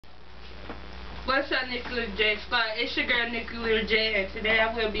What's up, Nuclear J Spot? It's your girl Nuclear J, and today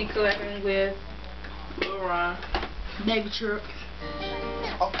I will be collecting with Lil Ron. Baby Truck.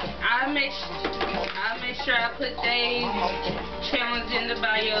 I'll make sure I put their challenge in the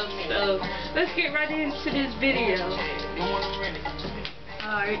bio. So let's get right into this video.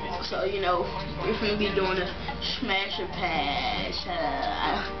 Alright, so you know, we're gonna be doing a smash or pass.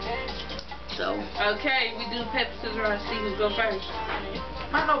 Okay, we do pepper, scissors, rock, see who go first.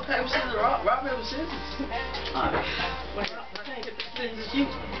 I know pepper, scissors, rock, paper, scissors. Alright. Rock, paper, scissors, shoot.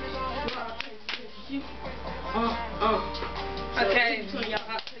 Rock, paper, scissors, shoot. Okay.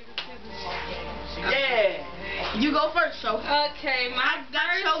 Yeah. You go first, so. Okay, my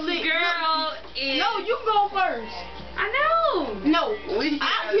first girl is. No, you go first. I know. No, we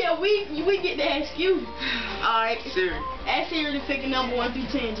get to ask you. Alright. Siri. Ask Siri to pick a number 1 through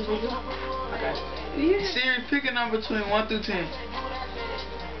 10. Okay. Yeah. Siri, pick a number between 1 through 10.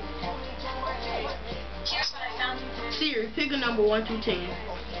 Here's what I found. Siri, pick a number 1 through 10.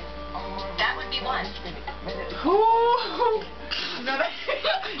 That would be 1. Ooh. You know that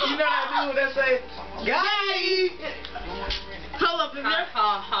dude that say, "Guy." Hold up, is that?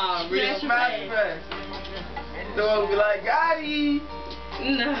 Ha, real Smash press. The one will be like, "Gotti."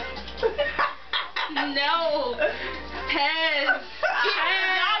 No. No. Pass.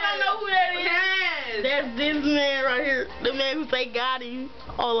 Y'all don't know who that is. Pass. That's this man right here. The man who say got him.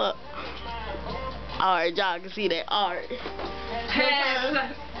 Hold up. Alright, y'all can see that. Alright.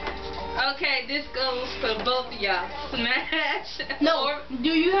 Pass. Okay, this goes for both of y'all. Smash. No. Or, Do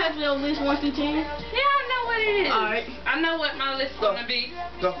you have your list 1 through 10? yeah, I know what it is. Alright. I know what my list is Go. gonna be.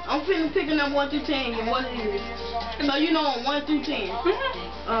 Go. I'm finna pick a number 1 through 10 and what it is. So you know 1 through 10.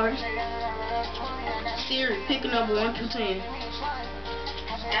 Alright. Siri, pick a number 1 through 10.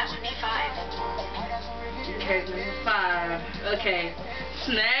 That would be 5. Okay, number 5. Okay.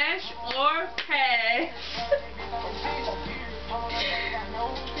 Smash or pass?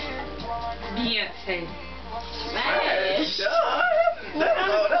 Beyonce. Smash.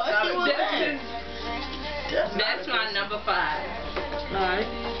 That's my number 5. Alright.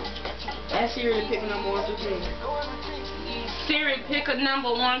 Ask Siri to pick a number 1 through 10. Siri, pick a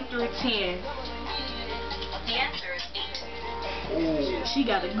number 1 through 10. The answer is 8. Ooh. She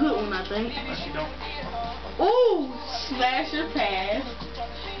got a good one, I think. No, she don't. Ooh, smash or pass.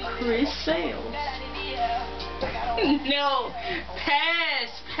 Chris Sales. No. Pass,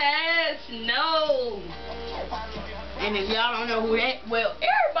 no. And if y'all don't know who that, well,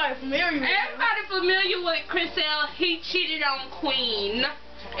 everybody familiar with him. Everybody familiar with Chris L. He cheated on Queen.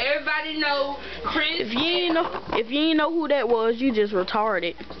 Everybody know Chris. If you ain't know who that was, you just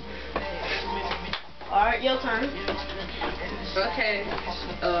retarded. Alright, your turn. Okay.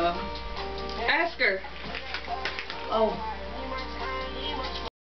 Ask her. Oh.